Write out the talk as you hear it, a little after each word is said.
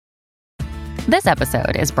This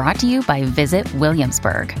episode is brought to you by Visit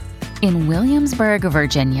Williamsburg. In Williamsburg,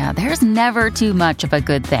 Virginia, there's never too much of a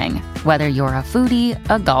good thing. Whether you're a foodie,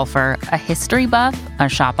 a golfer, a history buff, a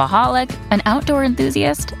shopaholic, an outdoor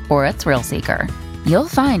enthusiast, or a thrill seeker, you'll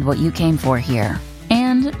find what you came for here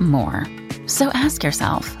and more. So ask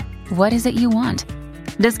yourself, what is it you want?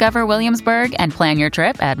 Discover Williamsburg and plan your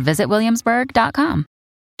trip at visitwilliamsburg.com.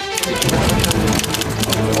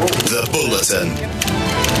 The Bulletin.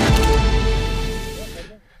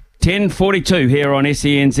 10:42 here on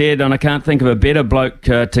SENZ, and I can't think of a better bloke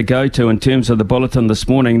to go to in terms of the Bulletin this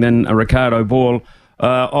morning than Riccardo Ball.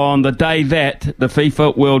 On the day that the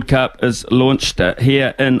FIFA World Cup is launched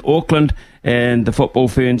here in Auckland, and the football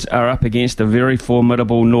ferns are up against a very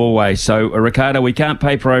formidable Norway. So, Riccardo, we can't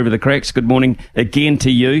paper over the cracks. Good morning again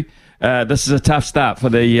to you. This is a tough start for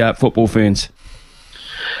the football ferns.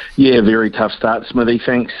 Yeah, very tough start, Smithy.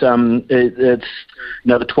 Thanks. It's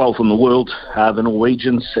the 12th in the world, the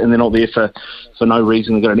Norwegians, and they're not there for no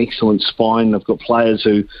reason. They've got an excellent spine. They've got players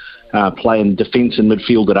who play in defence and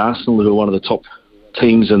midfield at Arsenal, who are one of the top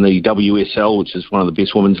teams in the WSL, which is one of the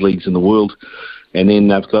best women's leagues in the world. And then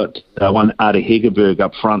they've got one Ade Hegerberg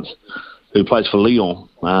up front, who plays for Lyon.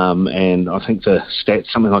 And I think the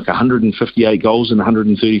stats, something like 158 goals in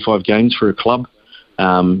 135 games for her club.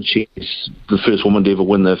 She's the first woman to ever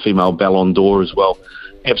win the female Ballon d'Or as well.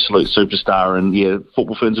 Absolute superstar, and yeah,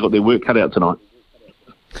 football fans have got their work cut out tonight.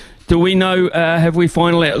 Do we know, have we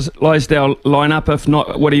finalised our lineup? If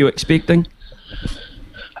not, what are you expecting?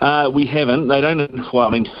 We haven't. They don't. Well, I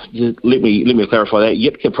mean, let me clarify that.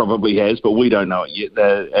 Yitka probably has, but we don't know it yet.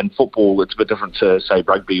 In football, it's a bit different to say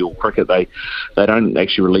rugby or cricket. They don't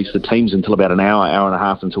actually release the teams until about an hour and a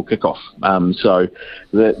half until kickoff. So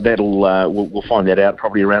that'll we'll find that out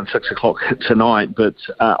probably around 6 o'clock tonight. But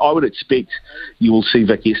I would expect you will see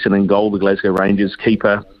Vic Eston in goal, the Glasgow Rangers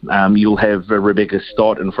keeper. You'll have Rebecca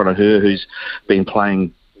Stott in front of her, who's been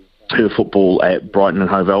playing her football at Brighton and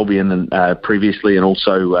Hove Albion and previously, and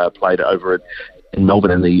also played over in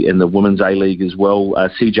Melbourne in the Women's A-League as well.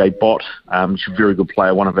 CJ Bott, she's a very good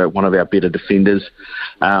player, one of our better defenders.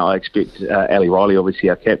 I expect Ali Riley, obviously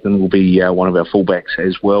our captain, will be one of our fullbacks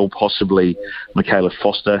as well, possibly Michaela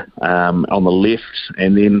Foster on the left.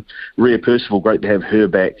 And then Rhea Percival, great to have her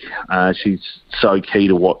back. She's so key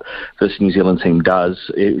to what this New Zealand team does.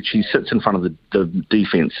 She sits in front of the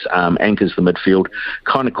defence, anchors the midfield,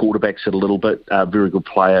 kind of quarterbacks it a little bit. Very good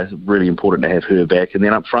player, really important to have her back. And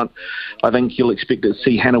then up front, I think you'll expect to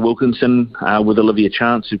see Hannah Wilkinson with Olivia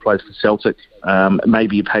Chance, who plays for Celtic.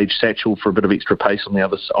 Maybe a Paige Satchel for a bit of extra pace on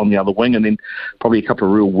the other wing, and then probably a couple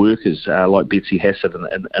of real workers like Betsy Hassett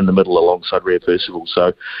in the middle alongside Rhea Percival.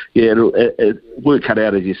 So yeah, it work cut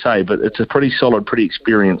out as you say, but it's a pretty solid, pretty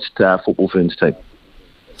experienced football ferns team.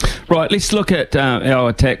 Right, let's look at our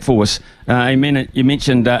attack force. You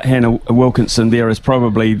mentioned Hannah Wilkinson there as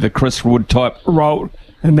probably the Chris Wood type role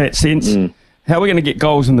in that sense. How are we going to get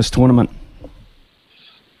goals in this tournament?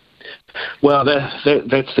 Well,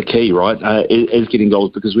 that's the key, right, is getting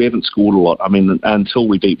goals, because we haven't scored a lot. I mean, until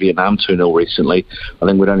we beat Vietnam 2-0 recently, I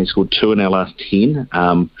think we'd only scored 2 in our last 10,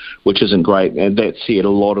 which isn't great. And that said, a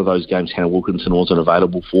lot of those games Hannah Wilkinson wasn't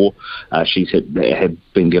available for. She's had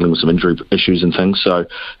been dealing with some injury issues and things, so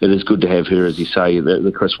it is good to have her, as you say,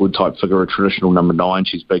 the Chris Wood type figure, a traditional number 9.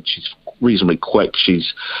 She's big, she's reasonably quick,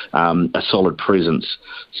 she's a solid presence.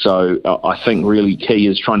 So I think really key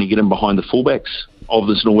is trying to get in behind the fullbacks of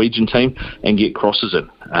this Norwegian team and get crosses in.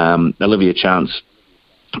 Olivia Chance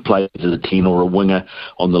plays as a 10 or a winger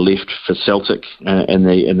on the left for Celtic in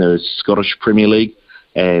the Scottish Premier League,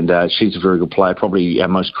 and she's a very good player, probably our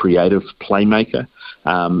most creative playmaker.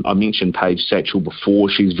 I mentioned Paige Satchel before.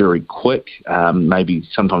 She's very quick, maybe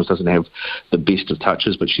sometimes doesn't have the best of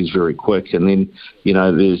touches, but she's very quick. And then,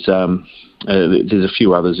 there's a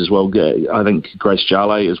few others as well. I think Grace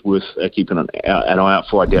Jale is worth keeping an eye out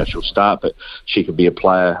for. I doubt she'll start, but she could be a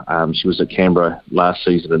player. She was at Canberra last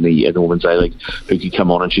season in the Women's A-League, who could come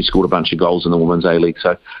on, and she scored a bunch of goals in the Women's A-League,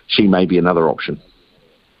 so she may be another option.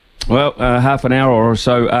 Well, half an hour or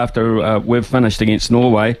so after we've finished against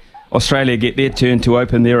Norway, Australia get their turn to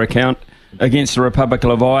open their account against the Republic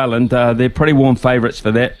of Ireland. They're pretty warm favourites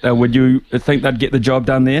for that. Would you think they'd get the job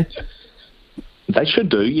done there? They should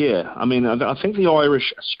do, yeah. I mean, I think the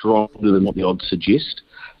Irish are stronger than what the odds suggest.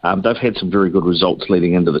 They've had some very good results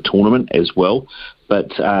leading into the tournament as well. but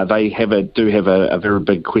they do have a very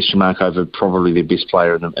big question mark over probably their best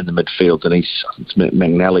player in the midfield, and it's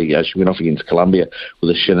McNally. She went off against Colombia with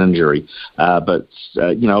a shin injury. But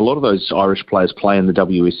a lot of those Irish players play in the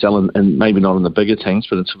WSL, and maybe not in the bigger teams,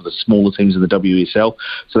 but in some of the smaller teams in the WSL.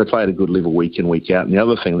 So they play at a good level week in, week out. And the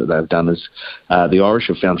other thing that they've done is the Irish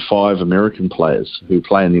have found 5 American players who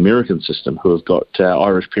play in the American system who have got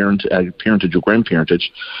Irish parentage or grandparentage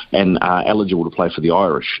and are eligible to play for the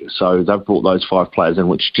Irish. So they've brought those 5 players in,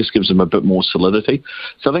 which just gives them a bit more solidity.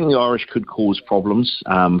 So I think the Irish could cause problems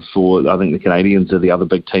for, I think the Canadians are the other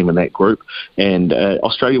big team in that group. And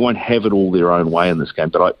Australia won't have it all their own way in this game,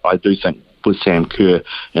 but I do think with Sam Kerr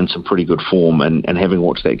in some pretty good form and having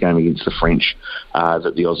watched that game against the French,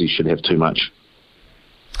 that the Aussies should have too much.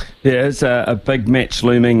 Yeah, it's a big match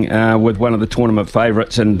looming with one of the tournament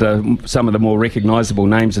favourites and some of the more recognisable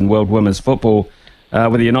names in world women's football,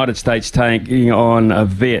 with the United States taking on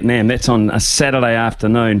Vietnam. That's on a Saturday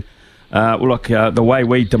afternoon. The way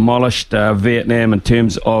we demolished Vietnam in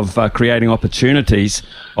terms of creating opportunities,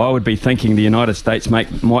 I would be thinking the United States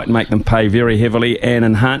might make them pay very heavily and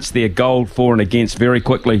enhance their goal for and against very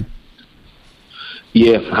quickly.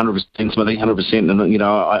 Yeah, 100%, Smithy, 100%. And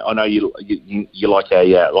I know you like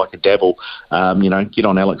a dabble. Get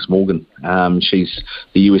on Alex Morgan. She's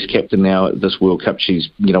the US captain now at this World Cup. She's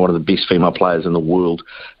one of the best female players in the world.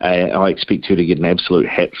 I expect her to get an absolute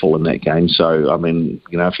hatful in that game. So I mean,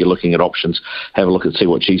 if you're looking at options, have a look and see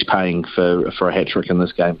what she's paying for a hat trick in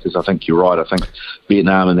this game, because I think you're right. I think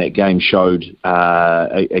Vietnam in that game showed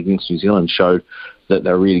against New Zealand showed that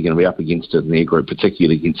they're really going to be up against it in their group,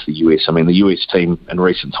 particularly against the US. I mean, the US team in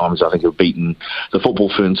recent times, I think, have beaten the Football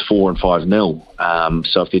Ferns 4 and 5-0.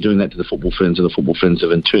 So if they're doing that to the Football Ferns, and the Football Ferns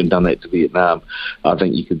have in turn done that to Vietnam, I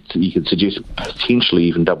think you could suggest potentially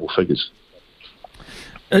even double figures.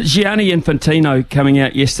 Gianni Infantino coming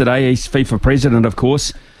out yesterday. He's FIFA president, of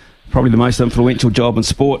course, probably the most influential job in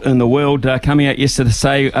sport in the world, coming out yesterday to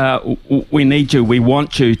say, we need you, we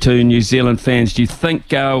want you, to New Zealand fans. Do you think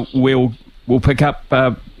we'll pick up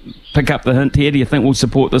the hint here? Do you think we'll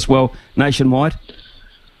support this well nationwide?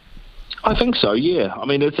 I think so, yeah. I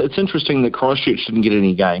mean, it's interesting that Christchurch didn't get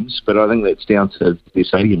any games, but I think that's down to their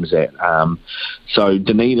stadiums at. So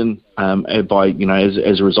Dunedin,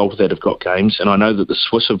 as a result of that, have got games, and I know that the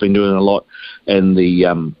Swiss have been doing a lot in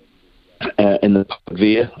the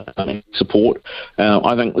support.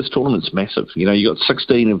 I think this tournament's massive. You've got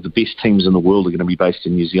 16 of the best teams in the world are going to be based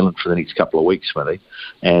in New Zealand for the next couple of weeks, Smithy.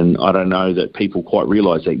 And I don't know that people quite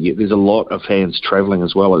realise that yet. There's a lot of fans travelling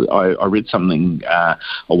as well. I read something a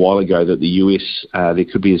while ago that the US, there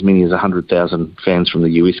could be as many as 100,000 fans from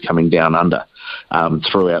the US coming down under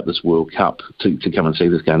throughout this World Cup to come and see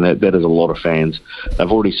this game. That is a lot of fans.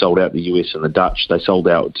 They've already sold out the US and the Dutch. They sold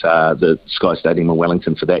out the Sky Stadium in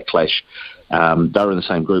Wellington for that clash. They were in the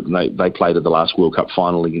same group, and they played at the last World Cup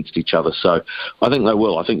final against each other. So I think they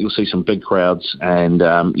will. I think you'll see some big crowds, and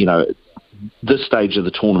this stage of the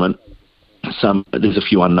tournament, there's a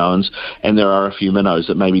few unknowns, and there are a few minnows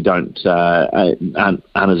that maybe aren't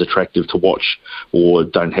as attractive to watch, or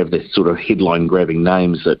don't have the sort of headline-grabbing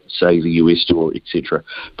names that, say, the US do, or etc.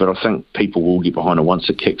 But I think people will get behind it once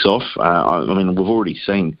it kicks off. I mean, we've already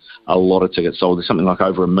seen a lot of tickets sold. There's something like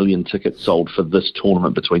over 1 million tickets sold for this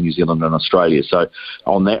tournament between New Zealand and Australia. So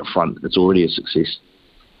on that front, it's already a success.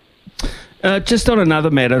 Just on another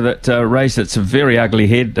matter that raised its very ugly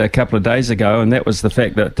head a couple of days ago, and that was the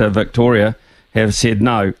fact that Victoria have said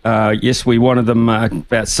no. Yes, we wanted them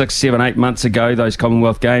about 6, 7, 8 months ago, those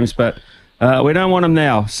Commonwealth Games, but we don't want them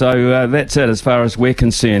now. So that's it as far as we're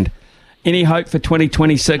concerned. Any hope for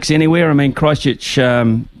 2026 anywhere? I mean, Christchurch,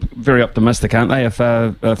 very optimistic, aren't they, if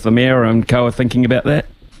the Mayor and co are thinking about that?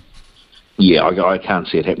 Yeah, I can't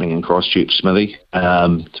see it happening in Christchurch, Smithy.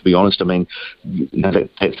 To be honest, I mean, that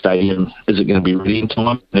stadium, is it going to be ready in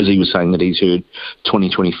time? As he was saying that he's heard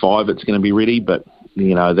 2025 it's going to be ready, but,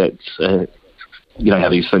 that's... how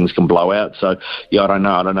these things can blow out. So, yeah, I don't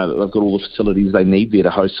know that they've got all the facilities they need there to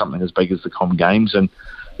host something as big as the Com Games. And,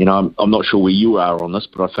 I'm not sure where you are on this,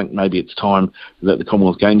 but I think maybe it's time that the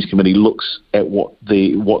Commonwealth Games Committee looks at what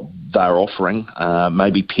they're offering,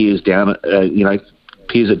 maybe pares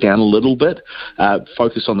it down a little bit,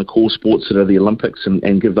 focus on the core sports that are the Olympics,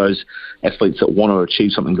 and give those athletes that want to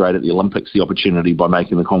achieve something great at the Olympics the opportunity by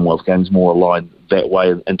making the Commonwealth Games more aligned that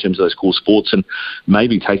way in terms of those core sports, and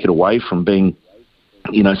maybe take it away from being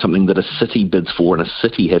something that a city bids for and a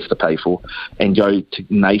city has to pay for, and go to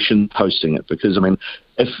nations hosting it. Because, I mean,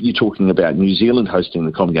 if you're talking about New Zealand hosting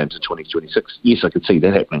the Com Games in 2026, yes, I could see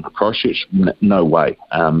that happening. Christchurch, no way.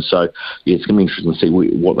 So, yeah, it's going to be interesting to see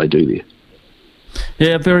what they do there.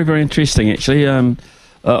 Yeah, very, very interesting, actually.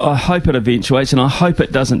 I hope it eventuates, and I hope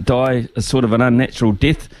it doesn't die a sort of an unnatural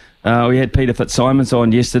death. We had Peter Fitzsimons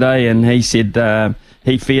on yesterday, and he said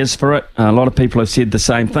he fears for it. A lot of people have said the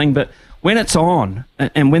same thing, but when it's on,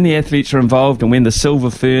 and when the athletes are involved, and when the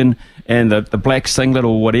silver fern and the black singlet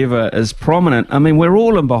or whatever is prominent, I mean, we're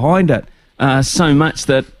all in behind it so much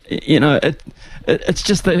that, it's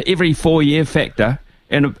just the every 4-year factor,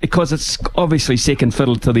 and because it's obviously second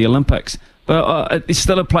fiddle to the Olympics. But there's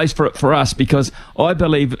still a place for it for us, because I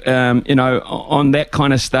believe, on that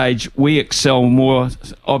kind of stage, we excel more,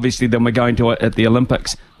 obviously, than we're going to at the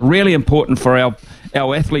Olympics. Really important for our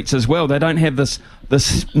athletes as well. They don't have this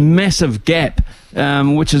massive gap,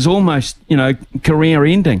 which is almost,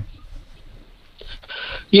 career-ending.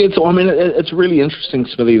 Yeah, it's really interesting,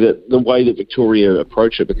 Smithy, that the way that Victoria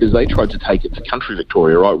approach it, because they tried to take it to country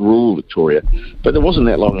Victoria, right, rural Victoria, but it wasn't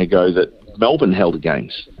that long ago that Melbourne held the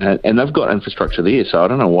games, and they've got infrastructure there, so I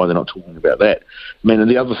don't know why they're not talking about that. I mean, and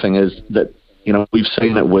the other thing is that, we've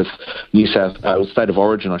seen it with New South State of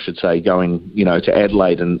Origin, I should say, going, to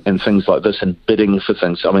Adelaide and things like this, and bidding for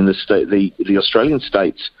things. I mean, the Australian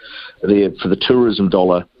states there for the tourism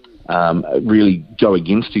dollar really go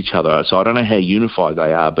against each other. So I don't know how unified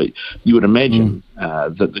they are, but you would imagine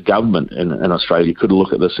that the government in Australia could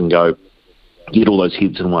look at this and go, get all those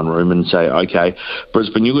heads in one room and say, okay,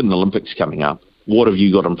 Brisbane, you've got an Olympics coming up. What have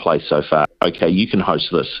you got in place so far? Okay, you can host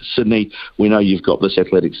this. Sydney, we know you've got this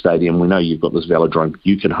athletic stadium. We know you've got this velodrome.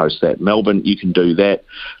 You can host that. Melbourne, you can do that.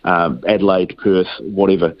 Adelaide, Perth,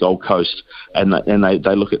 whatever, Gold Coast. And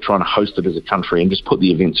they look at trying to host it as a country and just put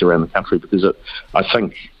the events around the country, because I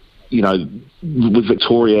think, with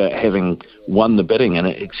Victoria having won the bidding and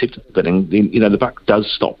accepted the bidding, then, the buck does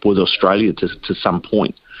stop with Australia to some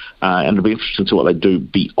point. And it'll be interesting to see what they do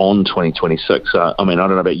beyond 2026. I don't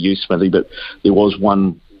know about you, Smithy, but there was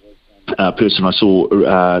one person I saw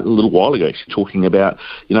a little while ago talking about,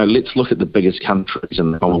 let's look at the biggest countries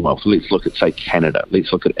in the Commonwealth. Let's look at, say, Canada.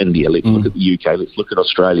 Let's look at India. Let's look at the UK. Let's look at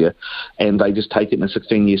Australia. And they just take it in a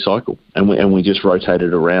 16-year cycle, and we just rotate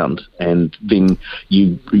it around. And then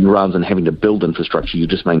you rather than having to build infrastructure, you're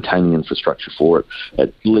just maintaining infrastructure for it.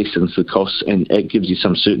 It lessens the costs, and it gives you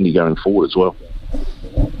some certainty going forward as well.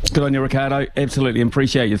 Good on you, Riccardo. Absolutely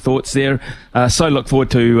appreciate your thoughts there. So look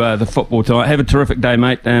forward to the football tonight. Have a terrific day,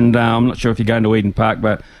 mate. And I'm not sure if you're going to Eden Park,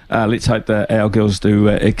 but let's hope that our girls do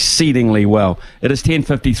exceedingly well. It is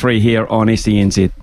 10:53 here on SENZ.